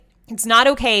It's not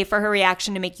okay for her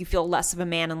reaction to make you feel less of a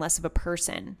man and less of a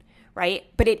person, right?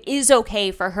 But it is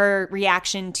okay for her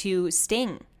reaction to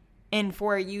sting and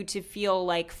for you to feel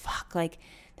like, fuck, like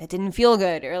that didn't feel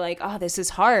good, or like, oh, this is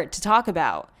hard to talk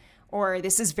about, or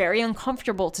this is very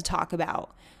uncomfortable to talk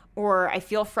about, or I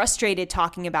feel frustrated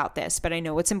talking about this, but I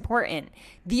know it's important.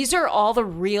 These are all the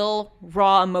real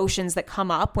raw emotions that come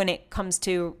up when it comes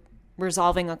to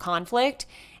resolving a conflict.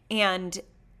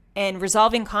 And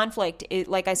resolving conflict,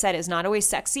 like I said, is not always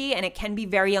sexy, and it can be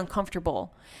very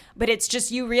uncomfortable. But it's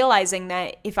just you realizing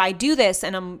that if I do this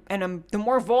and I'm the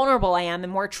more vulnerable I am, the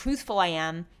more truthful I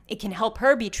am, it can help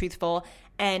her be truthful.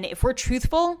 And if we're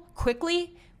truthful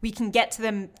quickly, we can get to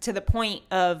the point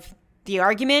of the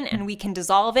argument, and we can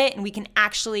dissolve it, and we can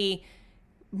actually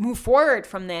move forward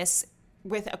from this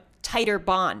with a tighter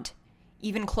bond,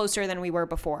 even closer than we were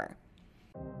before.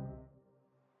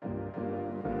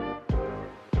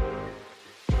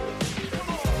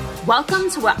 Welcome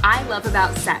to What I Love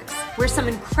About Sex, where some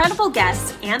incredible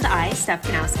guests and I, Steph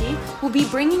Kanowski, will be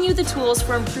bringing you the tools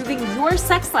for improving your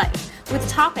sex life with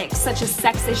topics such as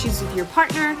sex issues with your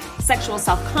partner, sexual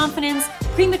self-confidence,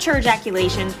 premature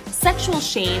ejaculation, sexual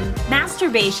shame,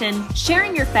 masturbation,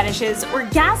 sharing your fetishes,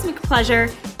 orgasmic pleasure,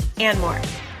 and more.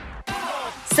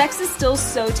 Sex is still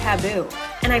so taboo,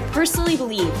 and I personally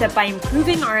believe that by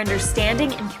improving our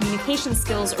understanding and communication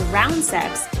skills around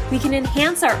sex, we can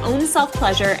enhance our own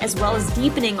self-pleasure as well as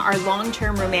deepening our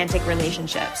long-term romantic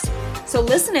relationships. So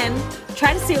listen in,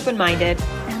 try to stay open-minded,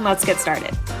 and let's get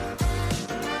started.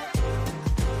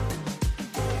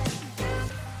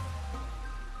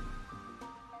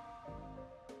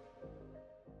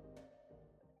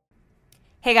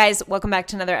 Hey guys, welcome back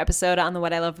to another episode on the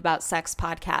What I Love About Sex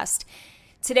podcast.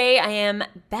 Today I am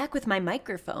back with my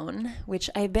microphone, which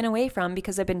I've been away from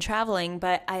because I've been traveling,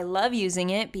 but I love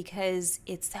using it because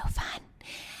it's so fun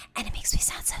and it makes me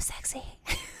sound so sexy.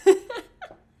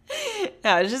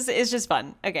 No, it's just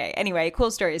fun. Okay, anyway,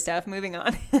 cool story stuff. Moving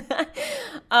on.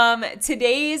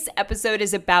 Today's episode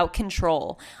is about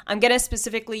control. I'm going to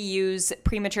specifically use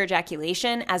premature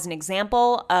ejaculation as an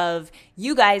example of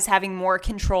you guys having more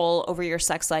control over your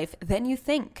sex life than you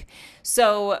think.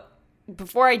 So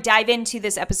before I dive into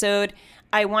this episode,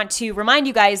 I want to remind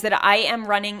you guys that I am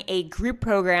running a group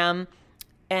program.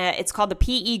 It's called the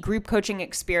PE Group Coaching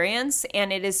Experience,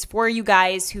 and it is for you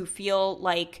guys who feel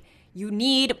like you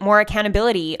need more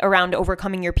accountability around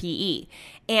overcoming your PE.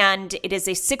 And it's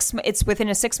within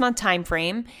a 6-month time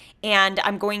frame, and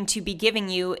I'm going to be giving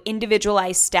you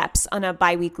individualized steps on a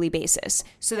bi-weekly basis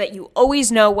so that you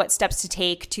always know what steps to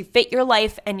take to fit your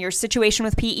life and your situation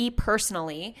with PE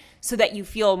personally, so that you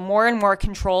feel more and more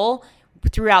control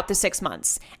throughout the 6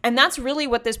 months. And that's really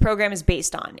what this program is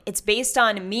based on. It's based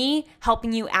on me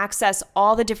helping you access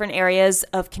all the different areas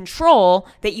of control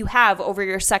that you have over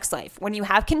your sex life. When you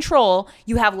have control,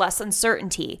 you have less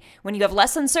uncertainty. When you have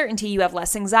less uncertainty, you have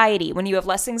less anxiety. When you have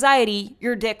less anxiety,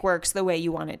 your dick works the way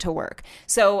you want it to work.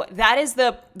 So that is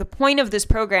the point of this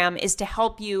program, is to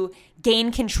help you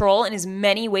gain control in as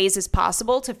many ways as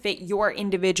possible to fit your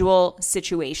individual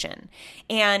situation.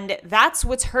 And that's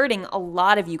what's hurting a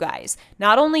lot of you guys.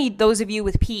 Not only those of you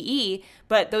with PE,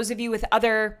 but those of you with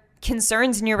other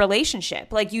concerns in your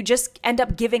relationship. Like, you just end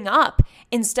up giving up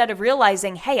instead of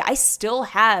realizing, hey, I still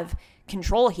have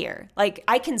control here. Like,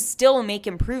 I can still make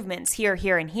improvements here,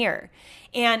 here, and here.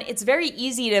 And it's very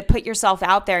easy to put yourself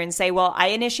out there and say, well, I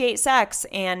initiate sex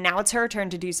and now it's her turn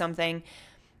to do something.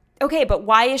 Okay, but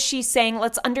why is she saying,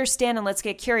 let's understand and let's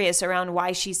get curious around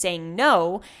why she's saying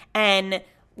no, and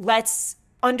let's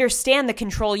understand the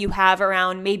control you have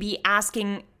around maybe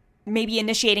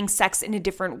initiating sex in a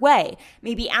different way,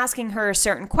 maybe asking her a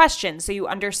certain question so you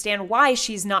understand why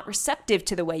she's not receptive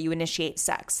to the way you initiate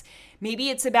sex. Maybe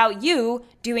it's about you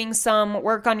doing some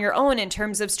work on your own in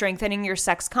terms of strengthening your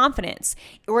sex confidence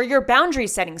or your boundary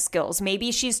setting skills.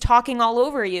 Maybe she's talking all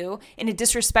over you in a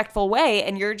disrespectful way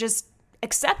and you're just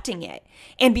accepting it.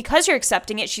 And because you're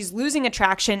accepting it, she's losing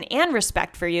attraction and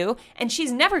respect for you, and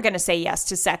she's never going to say yes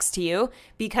to sex to you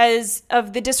because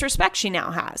of the disrespect she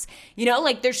now has. You know,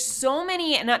 like, there's so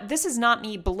many, and this is not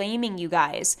me blaming you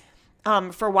guys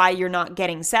for why you're not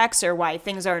getting sex or why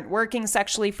things aren't working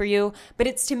sexually for you, but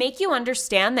it's to make you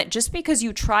understand that just because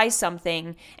you try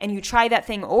something and you try that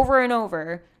thing over and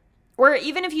over, or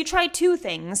even if you try 2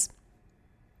 things,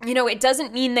 you know, it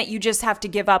doesn't mean that you just have to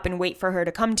give up and wait for her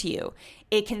to come to you.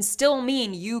 It can still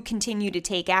mean you continue to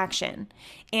take action.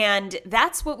 And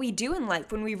that's what we do in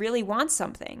life when we really want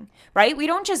something, right? We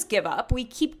don't just give up. We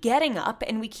keep getting up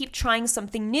and we keep trying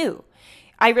something new.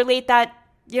 I relate that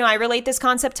I relate this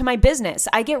concept to my business.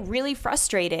 I get really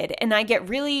frustrated and I get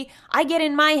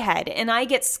in my head and I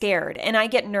get scared and I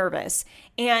get nervous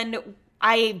and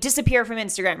I disappear from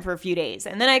Instagram for a few days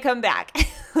and then I come back.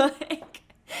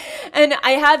 And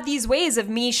I have these ways of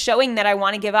me showing that I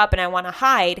want to give up and I want to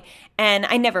hide. And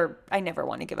I never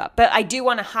want to give up, but I do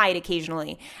want to hide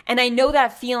occasionally. And I know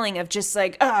that feeling of just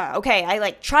like, okay, I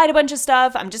like tried a bunch of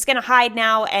stuff. I'm just going to hide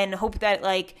now and hope that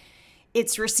like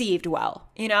it's received well,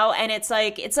 And it's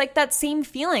like that same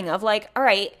feeling of like, all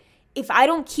right, if I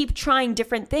don't keep trying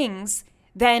different things,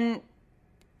 then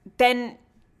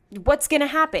what's going to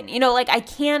happen? Like I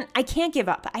can't give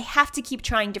up. I have to keep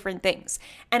trying different things.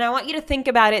 And I want you to think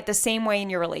about it the same way in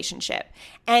your relationship.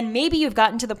 And maybe you've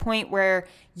gotten to the point where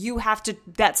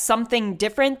that's something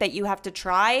different that you have to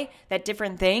try. That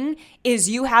different thing is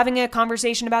you having a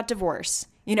conversation about divorce.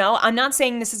 I'm not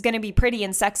saying this is going to be pretty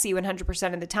and sexy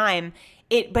 100% of the time,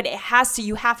 but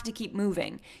you have to keep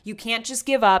moving. You can't just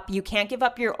give up. You can't give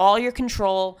up all your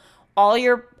control, all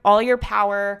your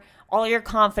power, all your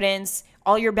confidence,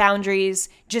 all your boundaries,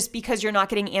 just because you're not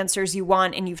getting answers you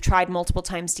want and you've tried multiple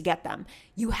times to get them.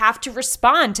 You have to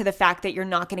respond to the fact that you're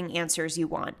not getting answers you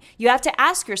want. You have to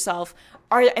ask yourself,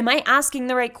 am I asking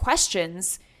the right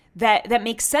questions that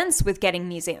make sense with getting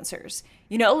these answers?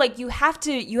 Like you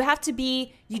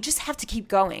just have to keep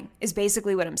going is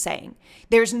basically what I'm saying.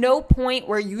 There's no point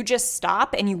where you just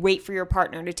stop and you wait for your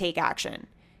partner to take action.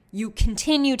 You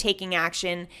continue taking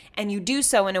action and you do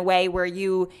so in a way where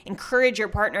you encourage your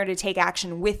partner to take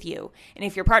action with you. And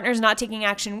if your partner's not taking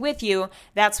action with you,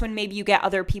 that's when maybe you get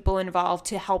other people involved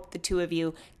to help the two of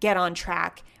you get on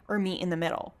track or meet in the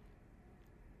middle.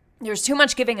 There's too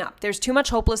much giving up. There's too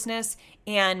much hopelessness,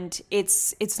 and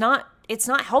it's not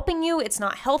helping you. It's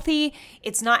not healthy.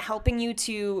 It's not helping you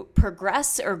to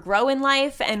progress or grow in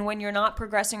life. And when you're not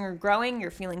progressing or growing,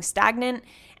 you're feeling stagnant.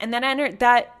 And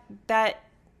that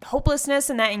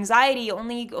hopelessness and that anxiety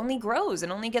only grows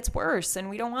and only gets worse, and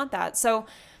we don't want that. So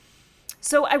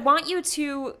I want you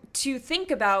to think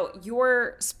about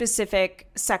your specific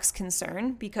sex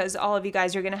concern, because all of you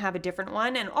guys are going to have a different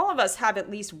one, and all of us have at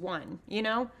least one,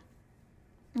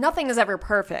 Nothing is ever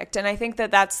perfect, and I think that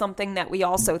that's something that we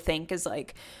also think is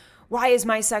like, why is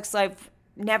my sex life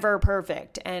never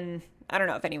perfect? And I don't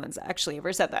know if anyone's actually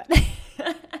ever said that.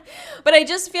 But I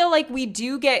just feel like we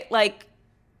do get like,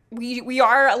 we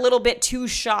are a little bit too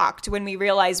shocked when we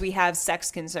realize we have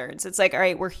sex concerns. It's like, all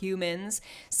right, we're humans.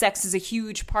 Sex is a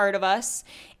huge part of us.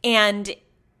 And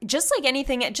just like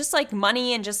anything, just like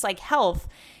money and just like health,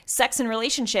 sex and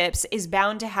relationships is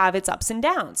bound to have its ups and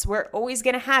downs. We're always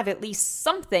going to have at least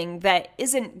something that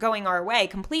isn't going our way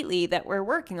completely that we're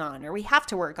working on, or we have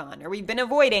to work on, or we've been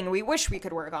avoiding, we wish we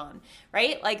could work on,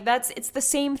 right? Like it's the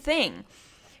same thing.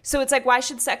 So it's like, why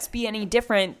should sex be any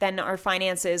different than our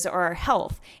finances or our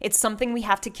health? It's something we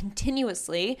have to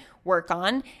continuously work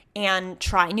on and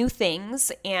try new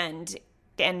things and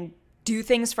do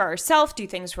things for ourselves, do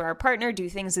things for our partner, do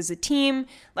things as a team.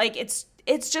 Like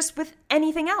it's just with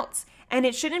anything else. And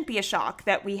it shouldn't be a shock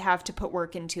that we have to put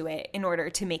work into it in order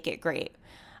to make it great.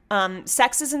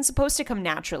 Sex isn't supposed to come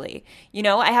naturally.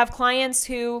 I have clients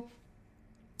who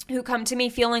come to me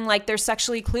feeling like they're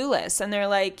sexually clueless, and they're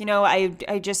like,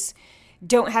 I just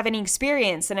don't have any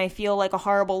experience and I feel like a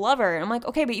horrible lover. And I'm like,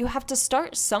 okay, but you have to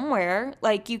start somewhere.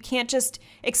 Like you can't just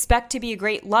expect to be a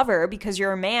great lover because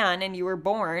you're a man and you were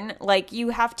born. Like you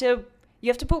have to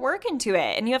put work into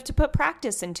it, and you have to put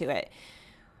practice into it.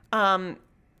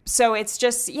 So it's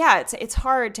just, it's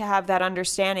hard to have that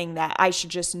understanding that I should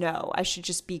just know, I should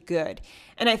just be good.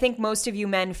 And I think most of you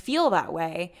men feel that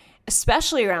way,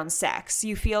 especially around sex.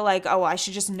 You feel like, oh, I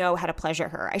should just know how to pleasure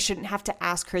her. I shouldn't have to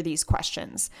ask her these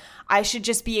questions. I should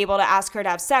just be able to ask her to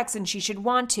have sex and she should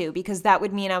want to, because that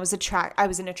would mean I was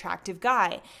an attractive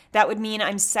guy. That would mean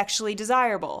I'm sexually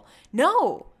desirable.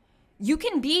 No. You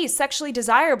can be sexually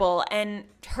desirable and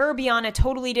her be in a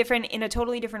totally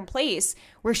different place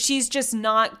where she's just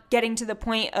not getting to the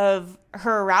point of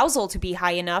her arousal to be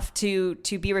high enough to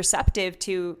be receptive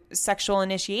to sexual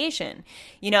initiation.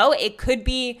 It could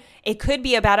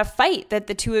be about a fight that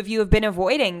the two of you have been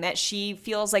avoiding, that she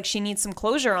feels like she needs some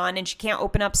closure on and she can't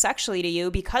open up sexually to you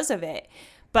because of it.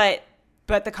 But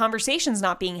the conversation's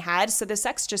not being had, so the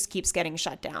sex just keeps getting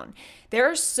shut down. There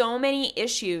are so many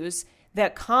issues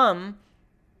that come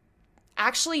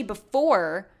actually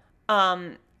before,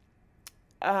 I'm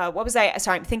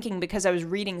thinking because I was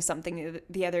reading something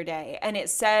the other day, and it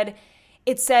said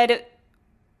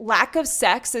lack of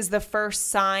sex is the first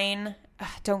sign.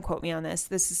 Don't quote me on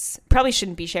this. Probably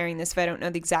shouldn't be sharing this if I don't know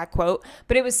the exact quote,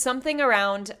 but it was something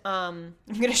around, I'm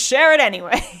going to share it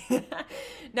anyway.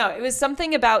 No, it was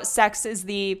something about sex is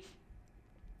the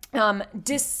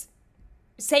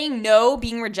saying no,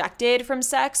 being rejected from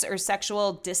sex, or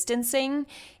sexual distancing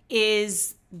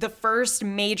is the first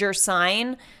major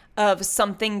sign of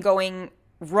something going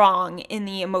wrong in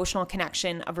the emotional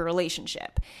connection of a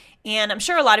relationship. And I'm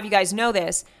sure a lot of you guys know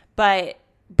this, but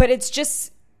it's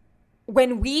just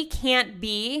when we can't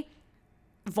be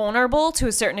vulnerable to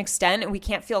a certain extent and we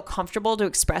can't feel comfortable to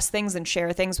express things and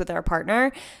share things with our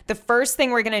partner, the first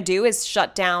thing we're going to do is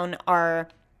shut down our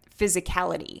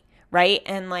physicality, right?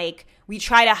 And like we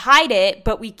try to hide it,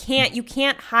 but you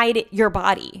can't hide your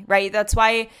body, right? That's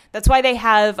why they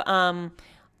have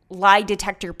lie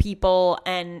detector people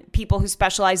and people who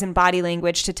specialize in body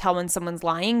language to tell when someone's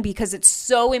lying, because it's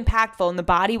so impactful and the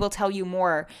body will tell you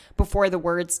more before the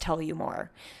words tell you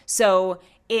more. So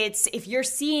if you're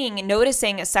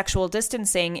noticing a sexual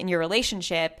distancing in your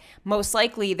relationship, most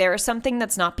likely there is something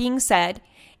that's not being said.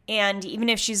 And even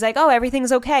if she's like, oh,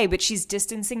 everything's okay, but she's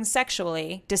distancing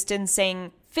sexually,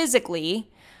 distancing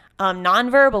physically,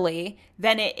 non-verbally,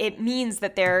 then it means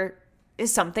that there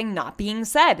is something not being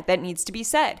said that needs to be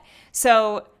said.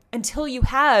 So until you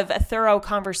have a thorough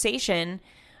conversation,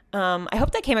 I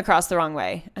hope that came across the wrong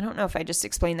way. I don't know if I just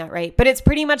explained that right, but it's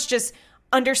pretty much just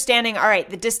understanding, all right,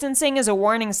 the distancing is a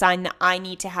warning sign that I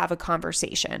need to have a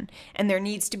conversation and there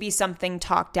needs to be something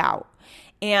talked out.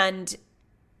 And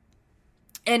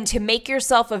to make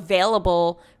yourself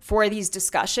available for these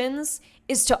discussions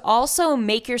is to also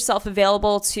make yourself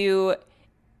available to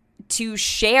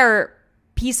share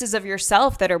pieces of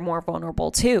yourself that are more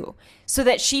vulnerable too, so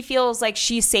that she feels like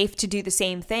she's safe to do the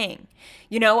same thing.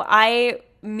 You know,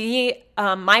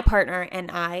 my partner and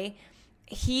I,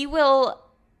 he's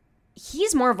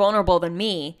more vulnerable than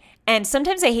me. And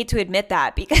sometimes I hate to admit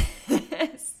that because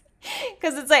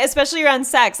it's like, especially around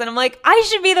sex. And I'm like, I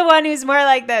should be the one who's more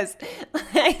like this.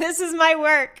 Like, this is my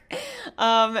work.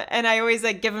 And I always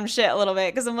like give him shit a little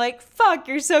bit because I'm like, fuck,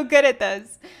 you're so good at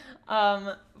this.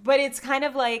 But it's kind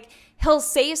of like he'll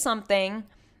say something,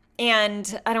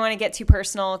 and I don't want to get too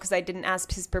personal because I didn't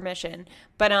ask his permission.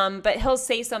 But he'll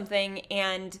say something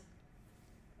and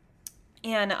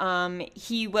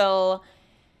he'll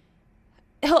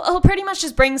pretty much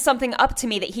just bring something up to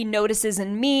me that he notices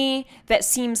in me that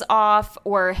seems off,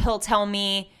 or he'll tell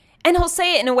me, and he'll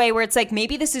say it in a way where it's like,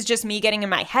 maybe this is just me getting in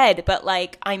my head, but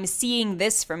like, I'm seeing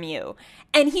this from you.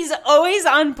 And he's always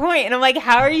on point. And I'm like,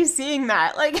 how are you seeing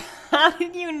that? Like, how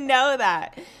did you know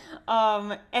that?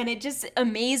 And it just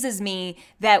amazes me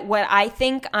that what I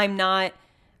think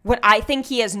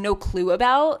he has no clue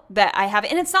about that I have.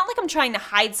 And it's not like I'm trying to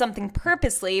hide something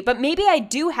purposely, but maybe I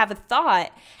do have a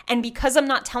thought. And because I'm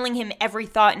not telling him every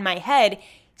thought in my head,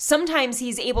 sometimes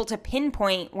he's able to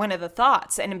pinpoint one of the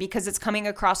thoughts. And because it's coming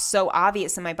across so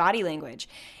obvious in my body language.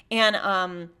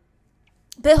 And,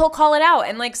 but he'll call it out.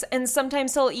 And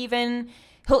sometimes he'll even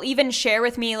share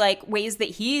with me like ways that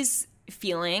he's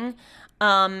feeling.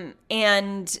 And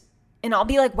I'll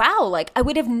be like, wow, like I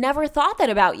would have never thought that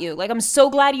about you. Like, I'm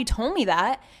so glad you told me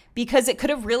that, because it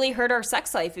could have really hurt our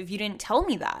sex life if you didn't tell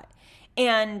me that.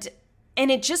 And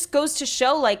it just goes to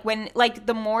show, like, when, like,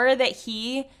 the more that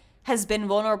he has been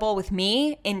vulnerable with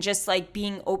me and just like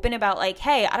being open about like,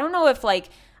 hey, I don't know if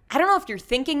you're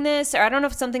thinking this, or I don't know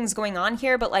if something's going on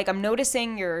here, but like, I'm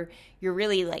noticing you're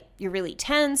really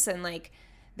tense and like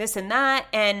this and that.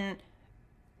 And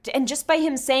just by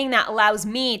him saying that allows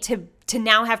me to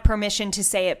now have permission to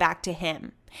say it back to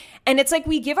him. And it's like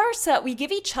we give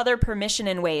each other permission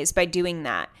in ways by doing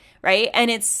that, right?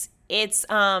 And it's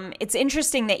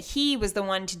interesting that he was the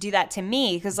one to do that to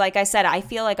me, because like I said, I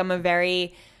feel like I'm a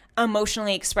very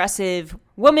emotionally expressive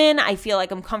woman. I feel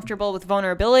like I'm comfortable with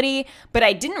vulnerability, but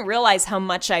I didn't realize how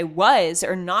much I was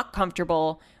or not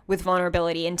comfortable with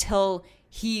vulnerability until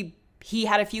he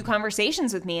had a few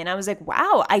conversations with me, and I was like,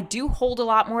 wow, I do hold a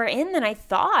lot more in than I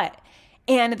thought.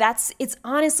 And it's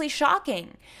honestly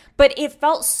shocking. But it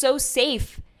felt so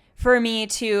safe for me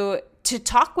to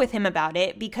talk with him about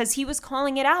it, because he was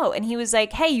calling it out, and he was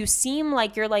like, hey, you seem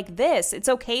like you're like this. It's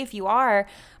okay if you are,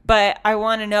 but I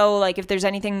want to know like if there's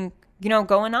anything,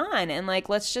 going on, and like,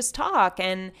 let's just talk.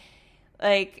 And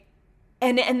like,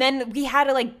 and then we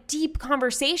had like deep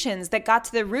conversations that got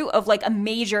to the root of like a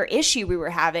major issue we were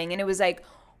having. And it was like,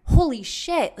 holy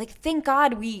shit, like, thank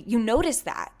God you noticed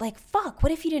that. Like, fuck,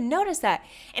 what if you didn't notice that?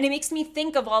 And it makes me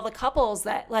think of all the couples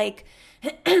that like,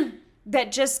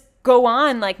 that just go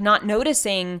on like not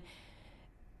noticing,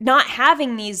 not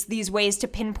having these ways to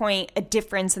pinpoint a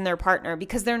difference in their partner,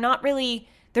 because they're not really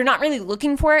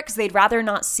looking for it, because they'd rather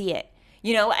not see it,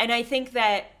 And I think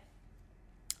that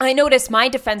I noticed my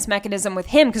defense mechanism with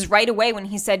him, because right away when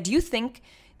he said, do you think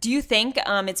do you think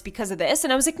it's because of this?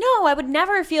 And I was like, no, I would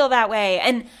never feel that way.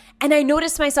 And I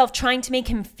noticed myself trying to make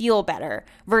him feel better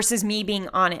versus me being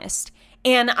honest.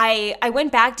 And I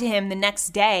went back to him the next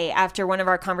day after one of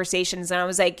our conversations, and I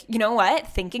was like, you know what?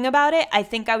 Thinking about it, I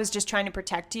think I was just trying to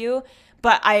protect you,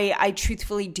 but I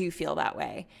truthfully do feel that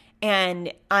way.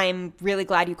 And I'm really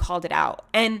glad you called it out.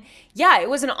 And yeah, it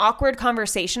was an awkward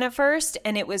conversation at first,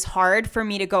 and it was hard for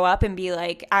me to go up and be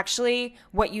like, actually,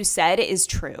 what you said is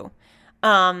true.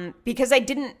 Because I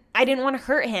didn't want to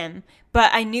hurt him,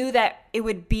 but I knew that I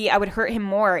would hurt him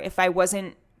more if I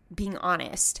wasn't being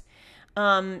honest.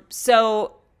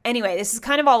 So anyway, this is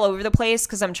kind of all over the place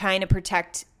because I'm trying to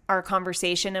protect our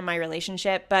conversation and my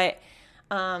relationship, but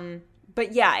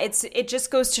yeah, it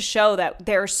just goes to show that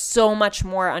there's so much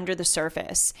more under the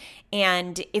surface.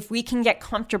 And if we can get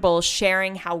comfortable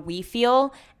sharing how we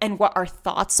feel and what our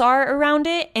thoughts are around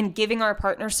it and giving our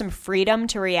partner some freedom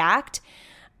to react,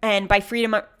 and by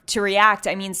freedom to react,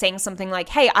 I mean saying something like,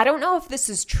 hey, I don't know if this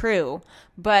is true,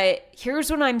 but here's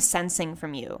what I'm sensing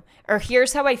from you, or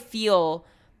here's how I feel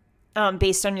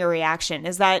based on your reaction.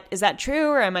 Is that true,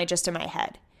 or am I just in my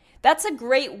head? That's a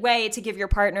great way to give your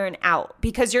partner an out,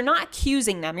 because you're not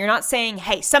accusing them. You're not saying,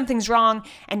 hey, something's wrong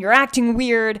and you're acting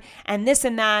weird and this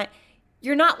and that.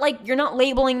 You're not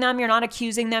labeling them. You're not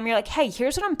accusing them. You're like, hey,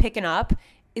 here's what I'm picking up.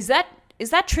 Is that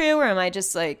true, or am I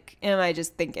just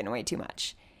thinking way too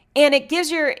much? And it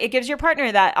gives your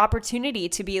partner that opportunity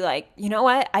to be like, you know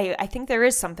what? I think there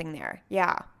is something there.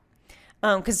 Yeah.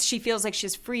 Because she feels like she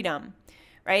has freedom,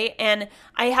 right? And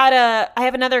I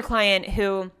have another client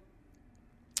who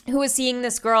was seeing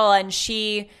this girl, and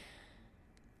she,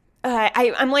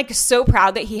 I'm like so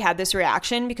proud that he had this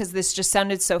reaction, because this just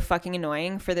sounded so fucking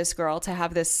annoying for this girl to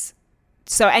have this.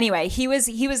 So anyway, he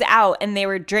was out and they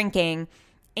were drinking,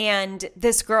 and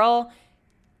this girl,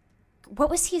 what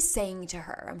was he saying to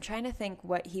her? I'm trying to think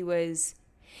what he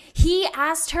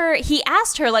asked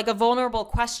her like a vulnerable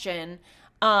question,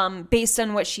 based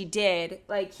on what she did.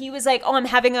 Like he was like, oh, I'm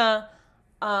having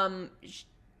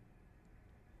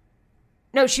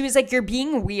no, she was like, you're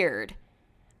being weird,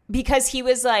 because he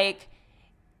was like,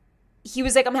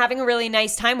 I'm having a really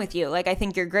nice time with you. Like, I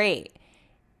think you're great.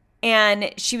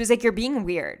 And she was like, you're being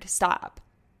weird. Stop.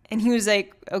 And he was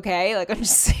like, okay, like I'm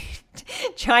just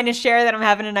trying to share that I'm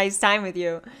having a nice time with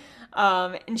you.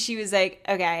 And she was like,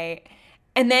 okay.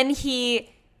 And then he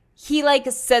like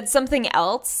said something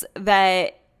else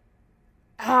that,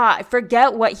 I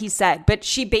forget what he said, but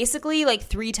she basically like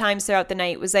 3 times throughout the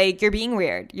night was like, you're being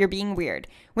weird. You're being weird.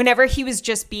 Whenever he was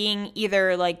just being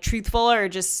either like truthful or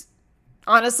just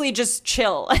honestly just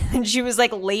chill. And she was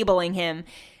like labeling him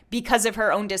because of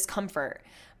her own discomfort.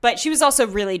 But she was also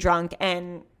really drunk,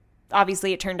 and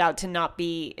obviously it turned out to not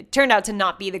be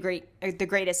the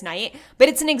greatest night. But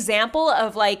it's an example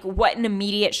of like what an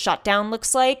immediate shutdown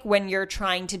looks like when you're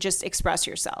trying to just express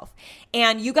yourself.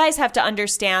 And you guys have to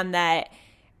understand that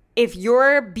if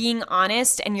you're being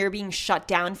honest and you're being shut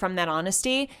down from that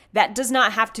honesty, that does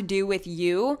not have to do with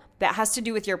you. That has to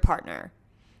do with your partner.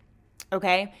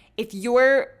 Okay? If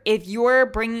you're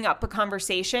bringing up a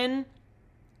conversation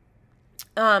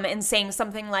and saying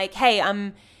something like, hey,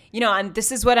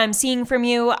 this is what I'm seeing from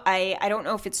you. I don't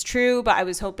know if it's true, but I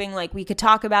was hoping like we could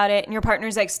talk about it. And your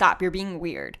partner's like, stop, you're being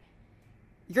weird.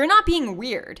 You're not being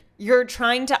weird. You're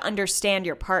trying to understand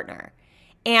your partner.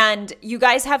 And you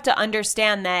guys have to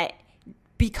understand that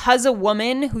because a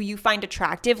woman who you find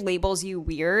attractive labels you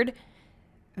weird,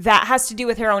 that has to do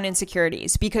with her own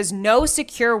insecurities, because no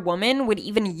secure woman would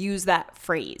even use that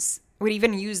phrase, would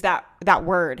even use that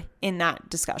word in that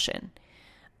discussion.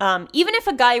 Even if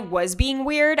a guy was being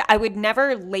weird, I would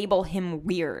never label him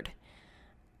weird.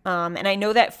 And I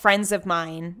know that friends of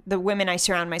mine, the women I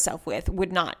surround myself with,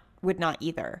 would not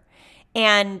either.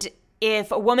 And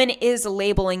if a woman is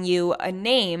labeling you a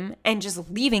name and just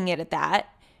leaving it at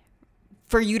that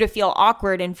for you to feel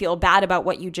awkward and feel bad about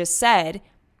what you just said,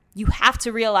 you have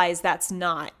to realize that's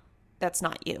not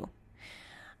you.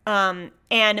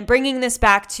 And bringing this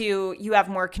back to you have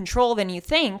more control than you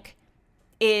think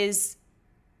is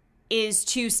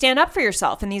to stand up for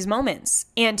yourself in these moments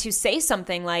and to say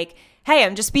something like, hey,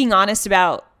 I'm just being honest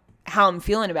about how I'm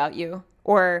feeling about you.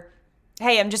 Or,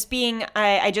 hey,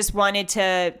 I just wanted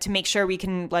to make sure we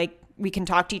can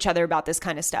talk to each other about this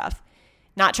kind of stuff.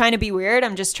 Not trying to be weird.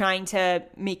 I'm just trying to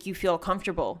make you feel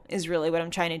comfortable is really what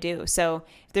I'm trying to do. So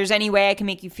if there's any way I can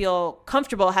make you feel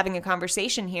comfortable having a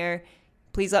conversation here,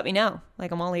 please let me know.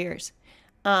 Like, I'm all ears.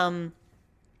 And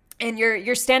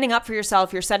you're standing up for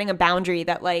yourself. You're setting a boundary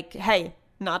that like, hey,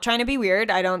 not trying to be weird.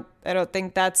 I don't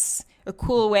think that's a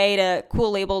cool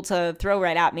label to throw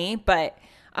right at me, but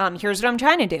Here's what I'm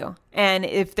trying to do. And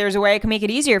if there's a way I can make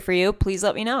it easier for you, please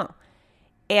let me know.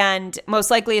 And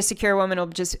most likely an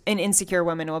insecure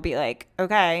woman will be like,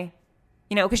 okay,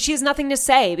 because she has nothing to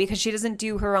say because she doesn't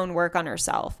do her own work on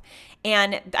herself.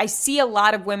 And I see a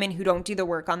lot of women who don't do the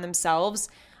work on themselves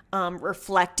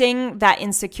reflecting that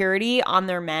insecurity on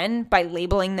their men by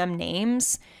labeling them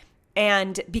names.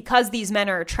 And because these men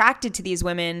are attracted to these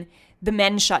women, the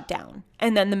men shut down.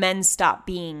 And then the men stop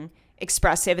being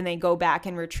expressive and they go back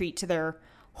and retreat to their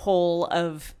hole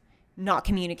of not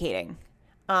communicating.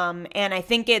 And I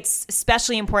think it's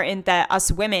especially important that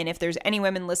us women, if there's any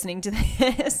women listening to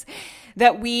this,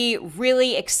 that we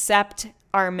really accept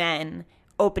our men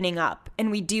opening up and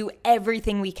we do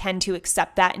everything we can to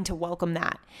accept that and to welcome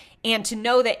that. And to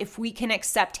know that if we can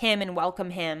accept him and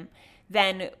welcome him,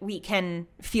 then we can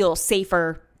feel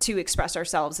safer to express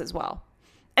ourselves as well.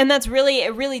 And it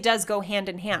really does go hand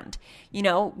in hand.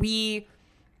 We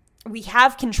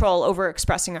have control over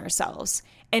expressing ourselves,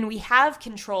 and we have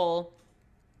control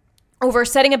over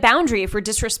setting a boundary if we're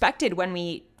disrespected when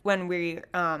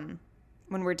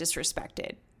we're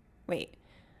disrespected. Wait,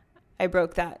 I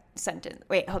broke that sentence.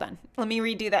 Wait, hold on. Let me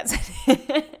redo that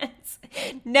sentence.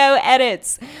 No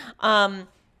edits.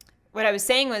 What I was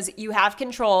saying was you have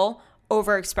control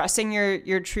over expressing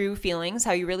your true feelings,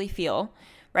 how you really feel,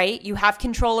 right? You have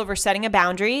control over setting a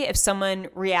boundary if someone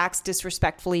reacts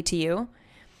disrespectfully to you.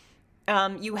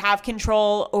 You have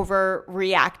control over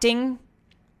reacting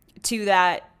to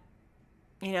that,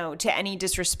 to any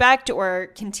disrespect or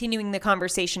continuing the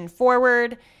conversation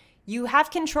forward. You have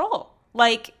control.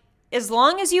 Like, as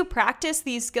long as you practice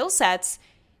these skill sets,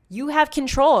 you have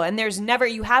control. And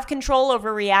you have control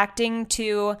over reacting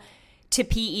to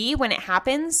PE when it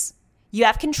happens. You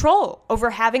have control over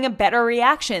having a better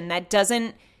reaction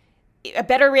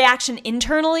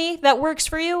internally that works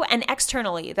for you and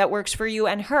externally that works for you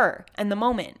and her and the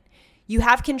moment. You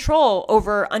have control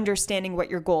over understanding what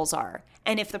your goals are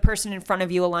and if the person in front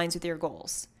of you aligns with your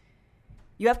goals.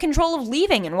 You have control of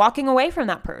leaving and walking away from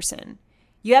that person.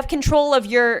 You have control of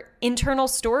your internal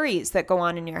stories that go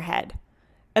on in your head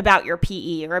about your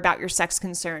PE or about your sex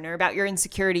concern or about your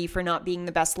insecurity for not being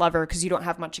the best lover because you don't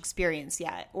have much experience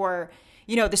yet. Or,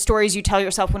 the stories you tell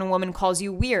yourself when a woman calls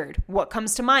you weird. What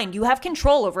comes to mind? You have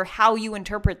control over how you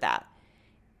interpret that.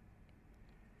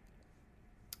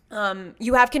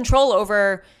 You have control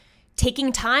over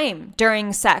taking time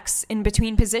during sex in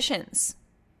between positions.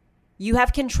 You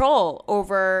have control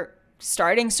over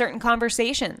starting certain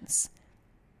conversations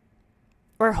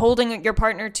or holding your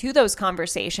partner to those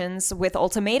conversations with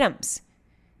ultimatums,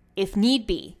 if need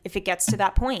be, if it gets to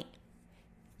that point.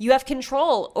 You have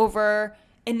control over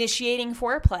initiating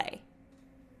foreplay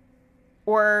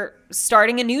or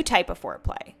starting a new type of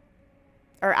foreplay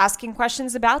or asking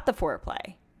questions about the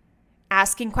foreplay,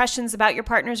 asking questions about your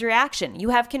partner's reaction. You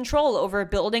have control over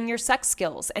building your sex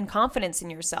skills and confidence in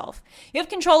yourself. You have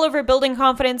control over building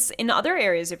confidence in other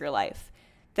areas of your life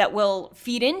that will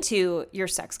feed into your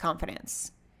sex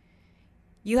confidence.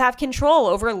 You have control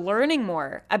over learning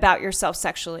more about yourself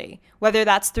sexually, whether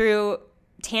that's through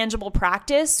tangible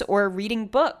practice or reading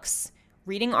books,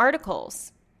 reading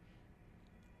articles.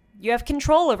 You have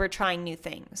control over trying new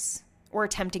things or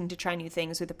attempting to try new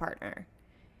things with a partner.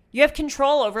 You have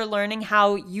control over learning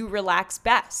how you relax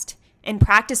best and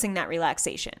practicing that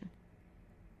relaxation.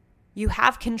 You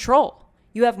have control.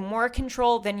 You have more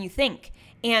control than you think.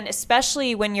 And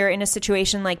especially when you're in a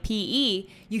situation like PE,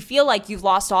 you feel like you've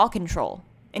lost all control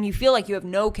and you feel like you have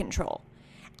no control.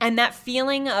 And that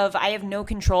feeling of I have no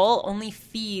control only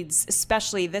feeds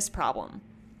especially this problem,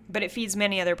 but it feeds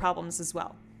many other problems as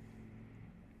well.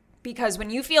 Because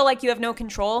when you feel like you have no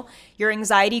control, your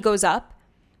anxiety goes up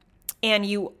and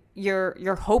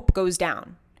your hope goes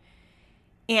down.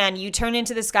 And you turn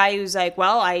into this guy who's like,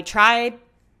 well, I tried,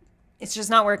 it's just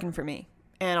not working for me.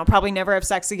 And I'll probably never have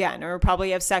sex again, or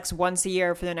probably have sex once a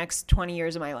year for the next 20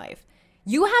 years of my life.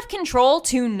 You have control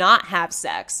to not have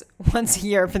sex once a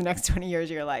year for the next 20 years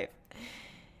of your life.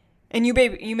 And you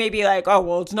may be like, oh,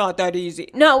 well, it's not that easy.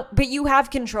 No, but you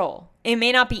have control. It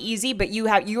may not be easy, but you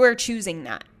are choosing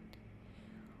that.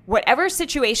 Whatever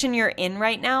situation you're in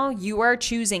right now, you are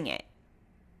choosing it.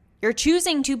 You're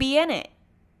choosing to be in it.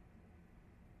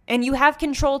 And you have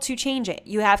control to change it.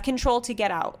 You have control to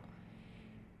get out.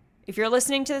 If you're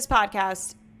listening to this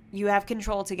podcast, you have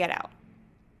control to get out.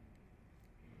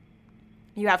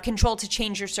 You have control to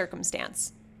change your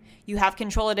circumstance. You have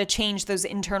control to change those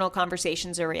internal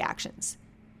conversations or reactions.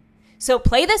 So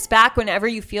play this back whenever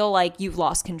you feel like you've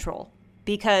lost control,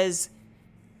 because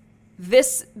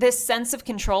this sense of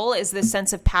control is this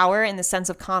sense of power and the sense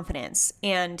of confidence.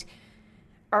 And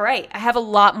all right, I have a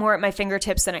lot more at my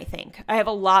fingertips than I think. I have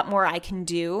a lot more I can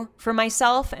do for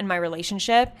myself and my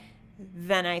relationship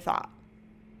than I thought.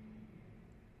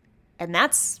 And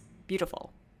that's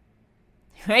beautiful,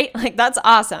 right? Like, that's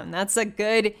awesome. That's a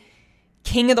good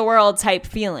king of the world type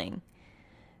feeling.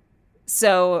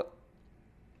 So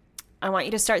I want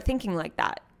you to start thinking like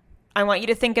that. I want you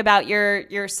to think about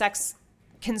your sex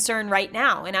concern right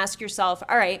now and ask yourself,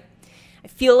 all right,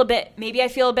 maybe I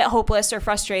feel a bit hopeless or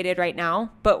frustrated right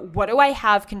now, but what do I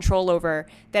have control over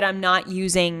that I'm not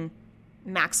using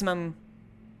maximum?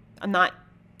 I'm not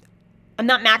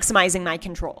maximizing my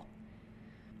control.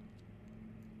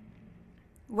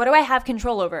 What do I have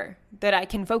control over that I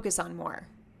can focus on more?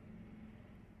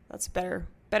 That's a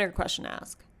better question to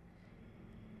ask.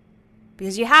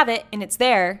 Because you have it and it's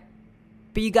there,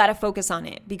 but you got to focus on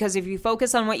it. Because if you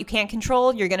focus on what you can't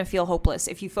control, you're going to feel hopeless.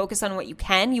 If you focus on what you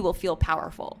can, you will feel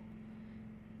powerful.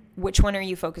 Which one are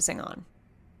you focusing on?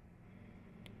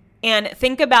 And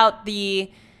think about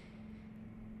the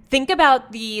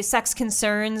sex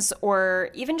concerns or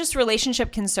even just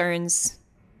relationship concerns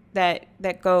that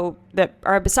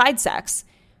are besides sex.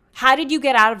 How did you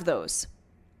get out of those?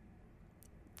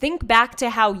 Think back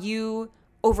to how you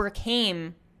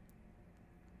overcame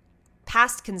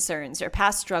past concerns or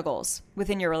past struggles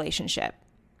within your relationship.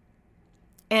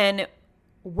 And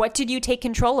what did you take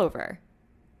control over?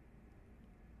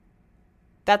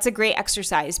 That's a great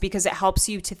exercise because it helps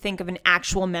you to think of an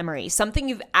actual memory, something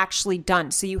you've actually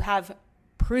done. So you have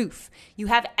proof, you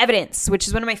have evidence, which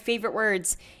is one of my favorite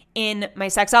words in my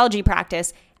sexology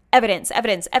practice. Evidence,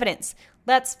 evidence, evidence.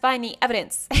 Let's find the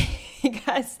evidence.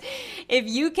 Because if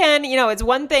you can, it's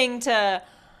one thing to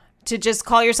just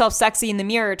call yourself sexy in the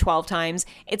mirror 12 times.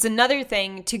 It's another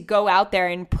thing to go out there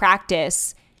and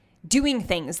practice doing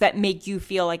things that make you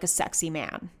feel like a sexy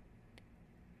man.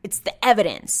 It's the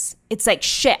evidence. It's like,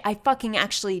 shit, I fucking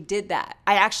actually did that.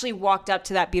 I actually walked up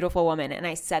to that beautiful woman and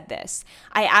I said this.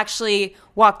 I actually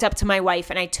walked up to my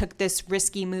wife and I took this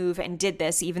risky move and did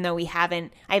this, even though I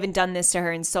haven't done this to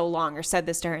her in so long or said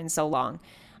this to her in so long.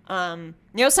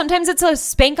 Sometimes it's a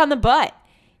spank on the butt,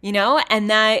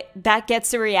 and that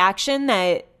gets a reaction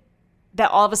that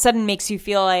all of a sudden makes you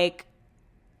feel like,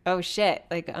 oh shit,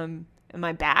 like, am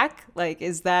I back? Like,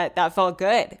 that felt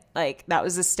good. Like, that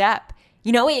was a step.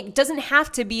 It doesn't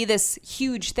have to be this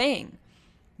huge thing,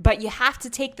 but you have to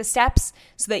take the steps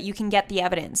so that you can get the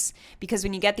evidence. Because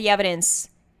when you get the evidence,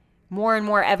 more and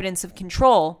more evidence of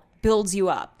control builds you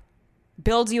up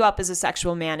as a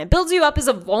sexual man. It builds you up as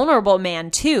a vulnerable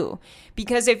man too.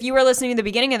 Because if you were listening to the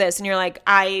beginning of this and you're like,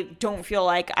 I don't feel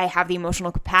like I have the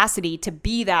emotional capacity to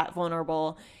be that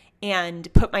vulnerable and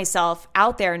put myself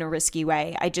out there in a risky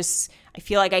way. I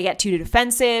feel like I get too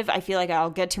defensive. I feel like I'll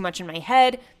get too much in my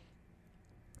head.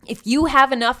 If you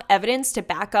have enough evidence to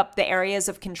back up the areas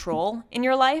of control in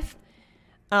your life,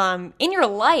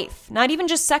 not even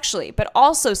just sexually, but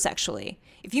also sexually,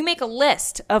 if you make a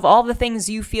list of all the things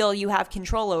you feel you have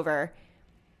control over,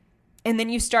 and then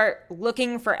you start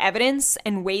looking for evidence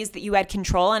and ways that you had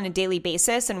control on a daily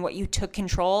basis and what you took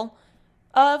control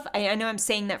of, I know I'm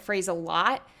saying that phrase a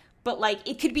lot, but like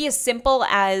it could be as simple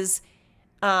as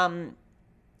I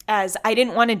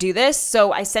didn't want to do this,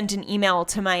 so I sent an email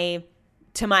to my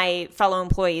fellow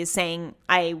employees saying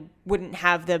I wouldn't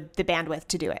have the bandwidth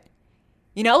to do it.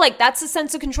 That's a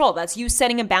sense of control. That's you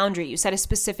setting a boundary. You set a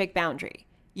specific boundary.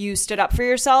 You stood up for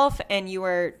yourself and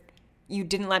you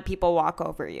didn't let people walk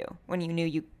over you when you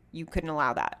knew you couldn't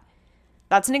allow that.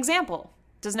 That's an example.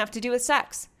 It doesn't have to do with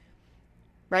sex,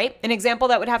 right? An example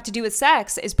that would have to do with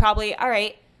sex is probably, all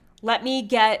right, let me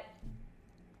get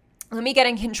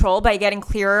in control by getting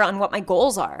clearer on what my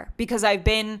goals are, because I've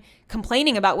been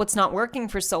complaining about what's not working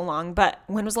for so long. But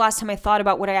when was the last time I thought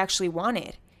about what I actually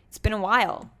wanted? It's been a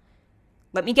while.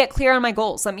 Let me get clear on my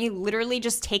goals. Let me literally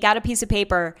just take out a piece of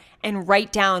paper and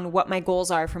write down what my goals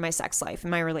are for my sex life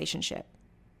and my relationship.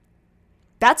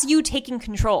 That's you taking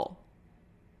control.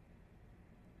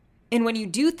 And when you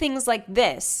do things like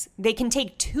this, they can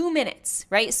take 2 minutes,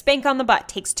 right? Spank on the butt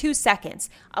takes 2 seconds.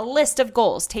 A list of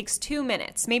goals takes 2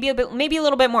 minutes, maybe a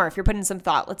little bit more if you're putting some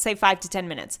thought. Let's say 5 to 10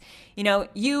 minutes.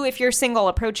 If you're single,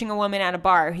 approaching a woman at a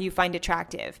bar who you find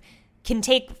attractive, can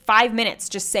take 5 minutes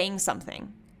just saying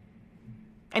something.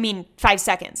 5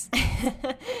 seconds.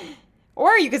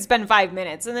 Or you could spend 5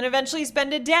 minutes and then eventually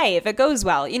spend a day if it goes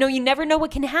well. You never know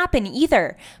what can happen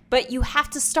either. But you have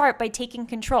to start by taking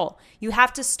control. You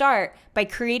have to start by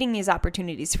creating these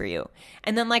opportunities for you.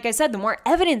 And then, like I said, the more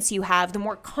evidence you have, the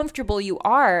more comfortable you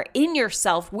are in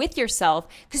yourself, with yourself,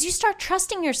 because you start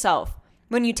trusting yourself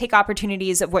when you take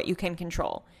opportunities of what you can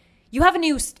control. You have a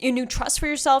new trust for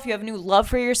yourself. You have a new love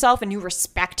for yourself, a new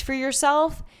respect for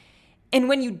yourself. And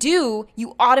when you do,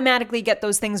 you automatically get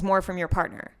those things more from your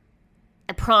partner.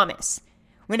 I promise.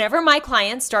 Whenever my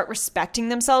clients start respecting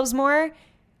themselves more,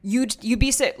 you'd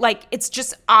be so, like, it's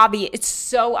just obvious. It's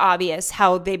so obvious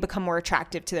how they become more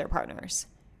attractive to their partners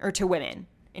or to women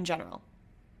in general.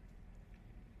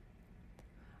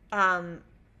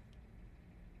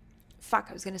 Fuck,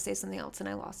 I was going to say something else and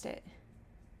I lost it.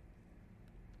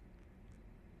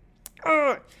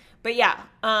 But yeah,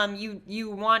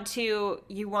 you want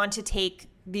to take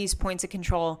these points of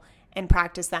control and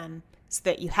practice them so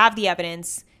that you have the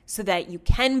evidence, so that you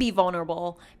can be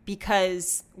vulnerable,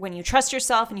 because when you trust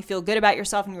yourself and you feel good about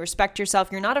yourself and you respect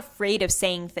yourself, you're not afraid of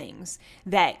saying things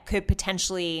that could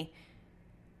potentially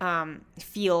make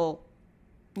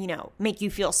you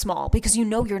feel small, because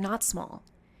you're not small.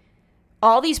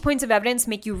 All these points of evidence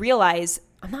make you realize,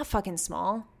 I'm not fucking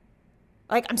small.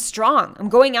 Like, I'm strong. I'm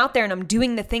going out there and I'm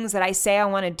doing the things that I say I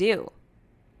want to do.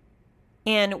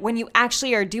 And when you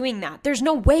actually are doing that, there's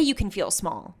no way you can feel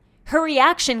small. Her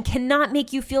reaction cannot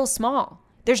make you feel small.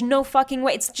 There's no fucking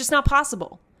way. It's just not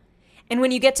possible. And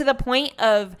when you get to the point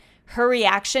of her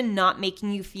reaction not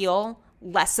making you feel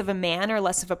less of a man or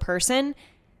less of a person,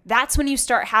 that's when you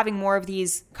start having more of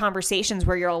these conversations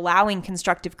where you're allowing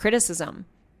constructive criticism.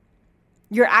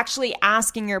 You're actually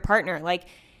asking your partner, like,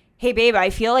 hey babe, I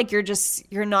feel like you're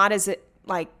not as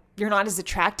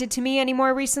attracted to me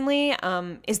anymore recently.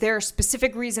 Is there a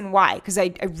specific reason why? Because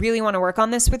I really want to work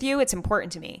on this with you. It's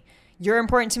important to me. You're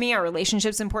important to me. Our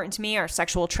relationship's important to me. Our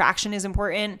sexual attraction is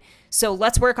important. So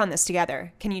let's work on this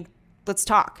together. Let's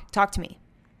talk to me.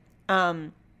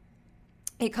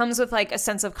 It comes with like a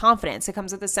sense of confidence. It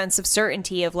comes with a sense of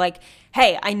certainty of like,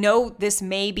 hey, I know this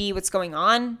may be what's going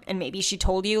on. And maybe she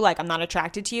told you, like, I'm not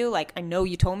attracted to you. Like, I know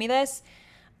you told me this.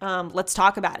 Let's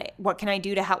talk about it. What can I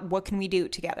do to help? What can we do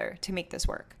together to make this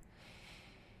work?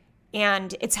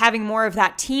 And it's having more of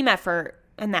that team effort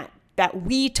and that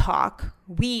we talk,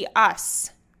 we,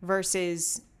 us,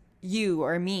 versus you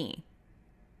or me.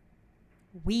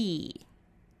 We.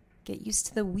 Get used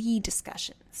to the we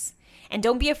discussions. And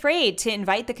don't be afraid to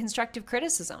invite the constructive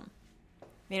criticism.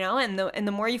 And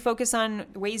the more you focus on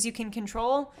ways you can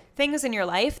control things in your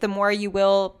life, the more you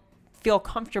will feel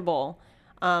comfortable.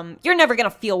 You're never going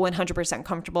to feel 100%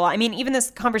 comfortable. I mean, even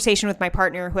this conversation with my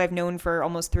partner, who I've known for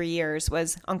almost 3 years,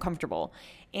 was uncomfortable.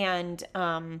 And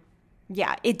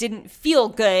it didn't feel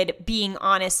good being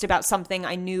honest about something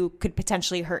I knew could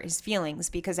potentially hurt his feelings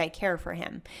because I care for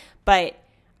him. But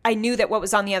I knew that what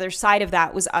was on the other side of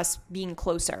that was us being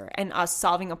closer and us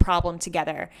solving a problem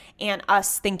together and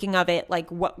us thinking of it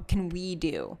like, what can we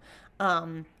do?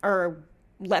 Or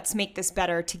let's make this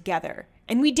better together.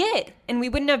 And we did. And we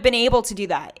wouldn't have been able to do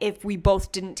that if we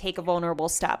both didn't take a vulnerable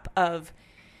step of,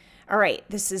 all right,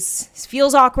 this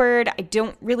feels awkward. I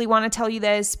don't really want to tell you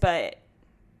this, but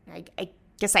I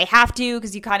guess I have to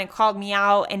because you kind of called me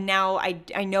out and now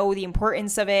I know the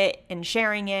importance of it and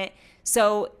sharing it.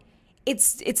 So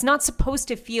it's not supposed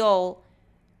to feel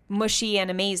mushy and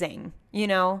amazing,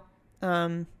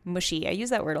 mushy. I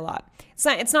use that word a lot.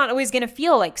 It's not always going to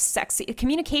feel like sexy.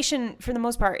 Communication, for the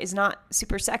most part, is not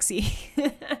super sexy.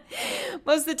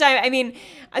 Most of the time, I mean,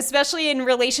 especially in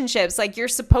relationships, like you're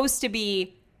supposed to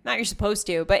be, not you're supposed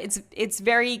to, but it's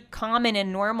very common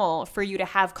and normal for you to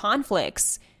have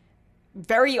conflicts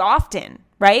very often,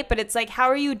 right? But it's like, how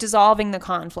are you dissolving the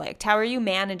conflict? How are you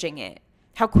managing it?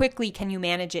 How quickly can you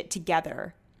manage it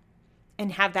together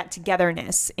and have that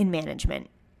togetherness in management?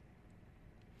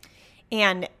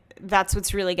 And that's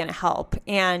what's really going to help.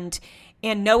 And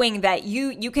knowing that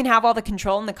you can have all the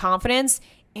control and the confidence,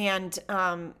 and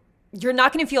you're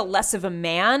not going to feel less of a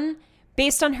man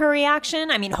based on her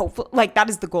reaction. I mean, hopefully, like, that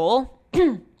is the goal.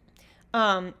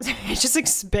 I just like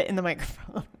spit in the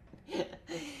microphone.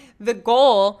 The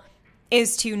goal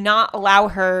is to not allow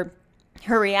her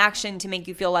reaction to make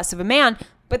you feel less of a man,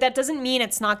 but that doesn't mean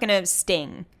it's not going to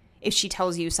sting if she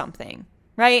tells you something,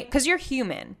 right? Because you're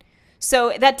human.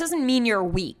 So that doesn't mean you're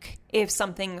weak if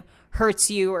something hurts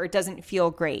you or doesn't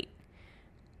feel great.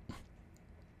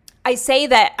 I say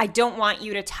that I don't want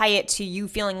you to tie it to you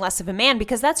feeling less of a man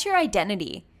because that's your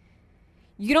identity.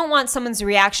 You don't want someone's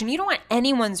reaction. You don't want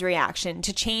anyone's reaction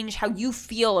to change how you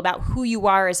feel about who you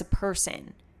are as a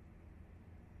person.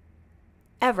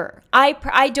 Ever.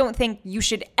 I don't think you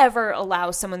should ever allow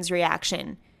someone's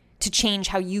reaction to change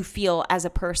how you feel as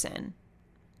a person.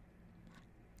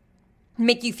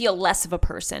 Make you feel less of a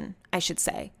person, I should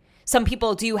say. Some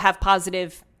people do have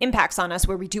positive impacts on us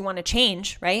where we do want to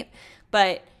change, right?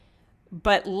 But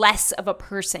less of a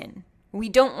person. We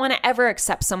don't want to ever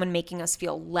accept someone making us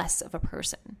feel less of a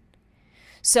person.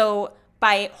 So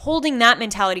by holding that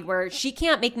mentality where she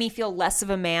can't make me feel less of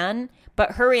a man,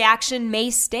 but her reaction may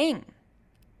sting.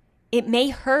 It may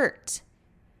hurt.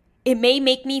 It may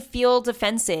make me feel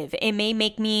defensive. It may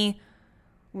make me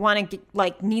want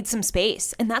to need some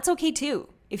space. And that's okay too.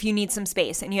 If you need some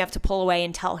space and you have to pull away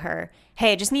and tell her,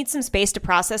 hey, I just need some space to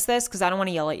process this because I don't want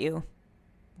to yell at you.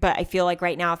 But I feel like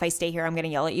right now, if I stay here, I'm going to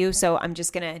yell at you. So I'm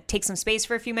just going to take some space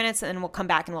for a few minutes and then we'll come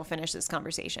back and we'll finish this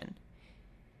conversation.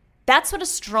 That's what a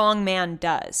strong man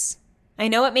does. I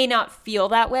know it may not feel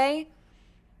that way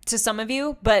to some of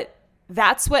you, but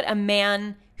that's what a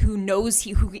man who knows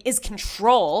who is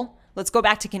control. Let's go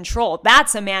back to control.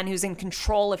 That's a man who's in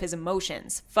control of his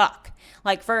emotions. Fuck.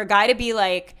 Like for a guy to be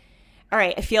like, all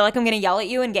right, I feel like I'm going to yell at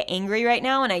you and get angry right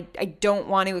now. And I don't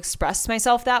want to express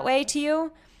myself that way to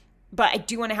you, but I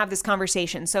do want to have this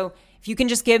conversation. So if you can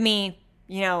just give me,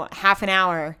 half an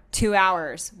hour, 2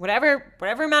 hours, whatever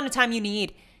amount of time you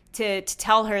need to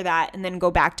tell her that and then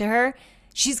go back to her,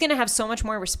 she's going to have so much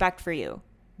more respect for you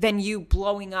than you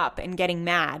blowing up and getting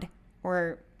mad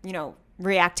or,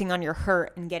 reacting on your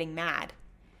hurt and getting mad.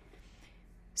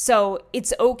 So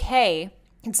it's okay.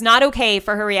 It's not okay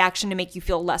for her reaction to make you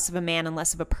feel less of a man and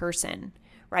less of a person,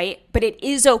 right? But it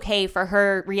is okay for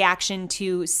her reaction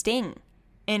to sting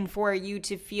and for you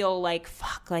to feel like,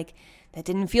 fuck, like that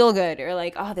didn't feel good, or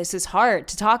like, oh, this is hard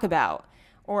to talk about,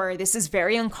 or this is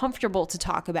very uncomfortable to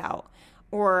talk about,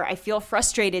 or I feel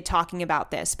frustrated talking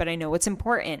about this, but I know it's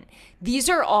important. These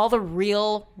are all the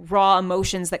real raw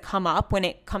emotions that come up when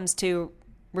it comes to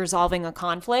resolving a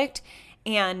conflict.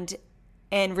 And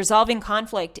resolving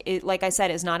conflict, like I said,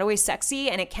 is not always sexy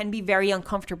and it can be very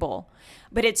uncomfortable.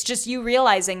 But it's just you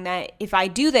realizing that if I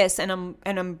do this and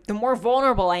I'm the more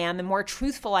vulnerable I am, the more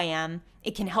truthful I am,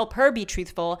 it can help her be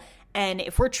truthful. And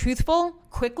if we're truthful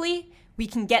quickly, we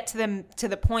can get to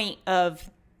the point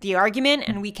of the argument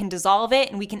and we can dissolve it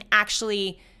and we can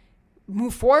actually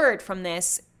move forward from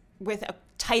this with a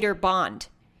tighter bond,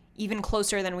 even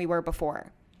closer than we were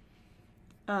before.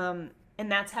 And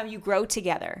that's how you grow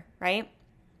together, right?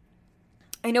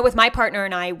 I know with my partner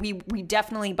and I, we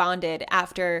definitely bonded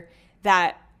after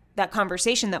that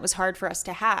conversation that was hard for us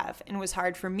to have and was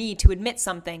hard for me to admit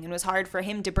something and was hard for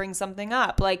him to bring something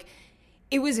up. Like,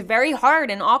 it was very hard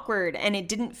and awkward and it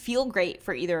didn't feel great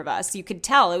for either of us. You could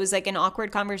tell it was like an awkward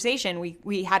conversation.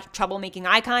 We had trouble making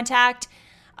eye contact.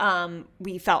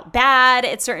 We felt bad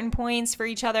at certain points for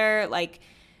each other.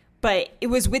 But it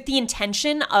was with the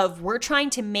intention of we're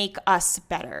trying to make us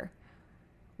better.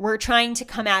 We're trying to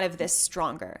come out of this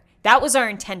stronger. That was our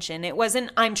intention. It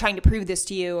wasn't I'm trying to prove this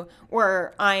to you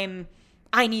or I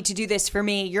need to do this for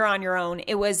me. You're on your own.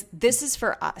 It was this is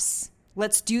for us.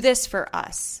 Let's do this for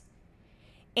us.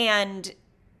 And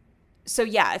so,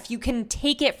 yeah, if you can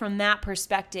take it from that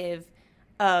perspective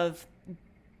of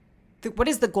what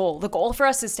is the goal? The goal for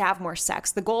us is to have more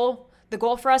sex. The goal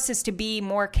for us is to be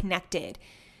more connected.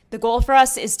 The goal for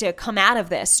us is to come out of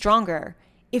this stronger.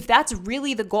 If that's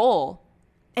really the goal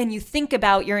and you think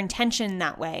about your intention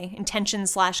that way,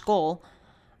 intention/goal,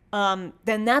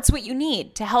 then that's what you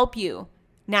need to help you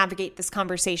navigate this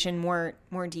conversation more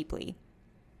deeply,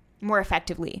 more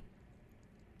effectively.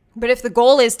 But if the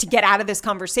goal is to get out of this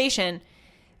conversation,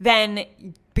 then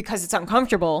because it's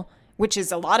uncomfortable, which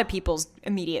is a lot of people's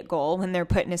immediate goal when they're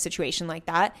put in a situation like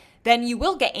that, then you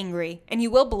will get angry and you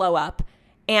will blow up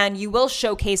and you will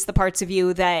showcase the parts of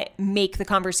you that make the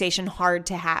conversation hard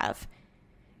to have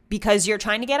because you're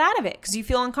trying to get out of it because you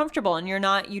feel uncomfortable and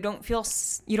you don't feel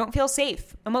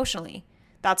safe emotionally.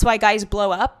 That's why guys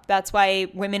blow up. That's why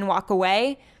women walk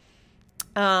away.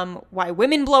 Why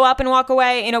women blow up and walk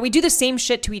away. We do the same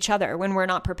shit to each other when we're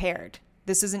not prepared.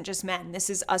 This isn't just men. This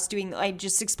is us doing, I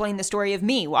just explained the story of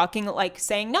me walking,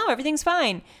 saying, no, everything's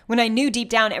fine. When I knew deep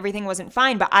down everything wasn't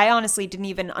fine, but I honestly didn't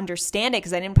even understand it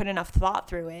because I didn't put enough thought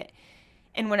through it.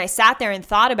 And when I sat there and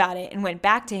thought about it and went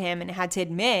back to him and had to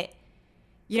admit,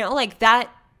 that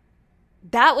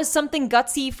was something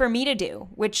gutsy for me to do,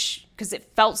 because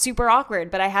it felt super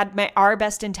awkward, but I had our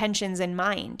best intentions in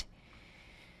mind.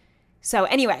 So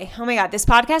anyway, oh my God, this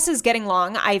podcast is getting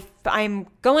long. I'm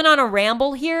going on a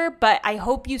ramble here, but I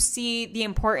hope you see the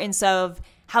importance of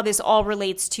how this all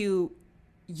relates to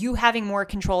you having more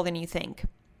control than you think.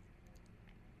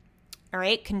 All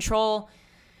right, control,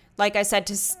 like I said,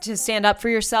 to stand up for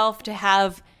yourself, to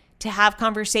have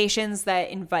conversations that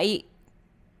invite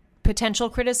potential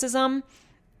criticism,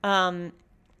 and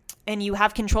you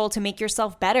have control to make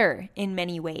yourself better in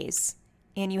many ways.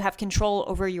 And you have control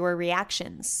over your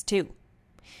reactions too.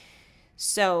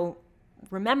 So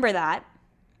remember that.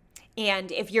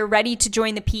 And if you're ready to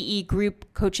join the PE group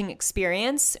coaching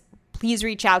experience, please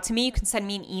reach out to me. You can send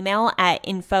me an email at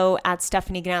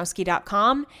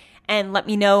info@stephanieganowski.com and let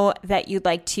me know that you'd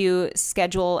like to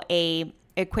schedule a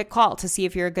quick call to see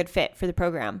if you're a good fit for the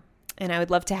program. And I would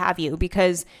love to have you,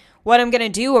 because what I'm going to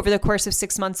do over the course of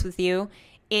 6 months with you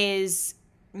is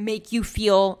make you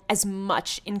feel as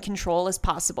much in control as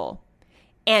possible.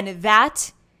 And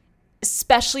that,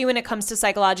 especially when it comes to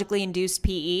psychologically induced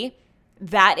PE,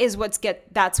 that's what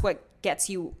gets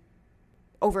you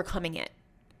overcoming it.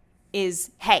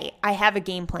 Is, hey, I have a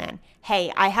game plan.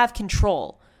 Hey, I have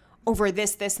control over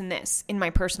this, this, and this in my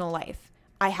personal life.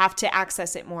 I have to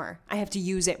access it more. I have to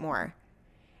use it more.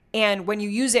 And when you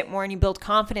use it more and you build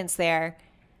confidence there,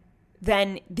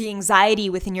 then the anxiety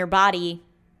within your body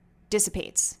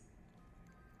dissipates.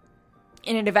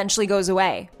 And it eventually goes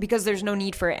away because there's no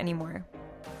need for it anymore.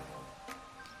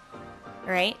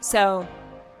 All right, so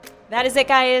that is it,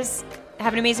 guys.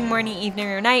 Have an amazing morning, evening,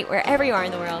 or night, wherever you are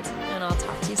in the world, and I'll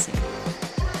talk to you soon.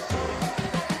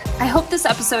 I hope this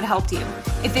episode helped you.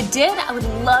 If it did, I would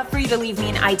love for you to leave me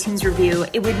an iTunes review.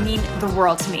 It would mean the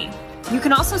world to me. You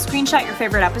can also screenshot your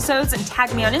favorite episodes and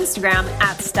tag me on Instagram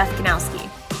 @StephGanowski.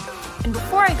 And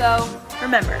before I go,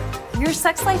 remember, your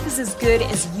sex life is as good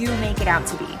as you make it out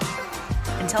to be.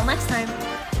 Until next time.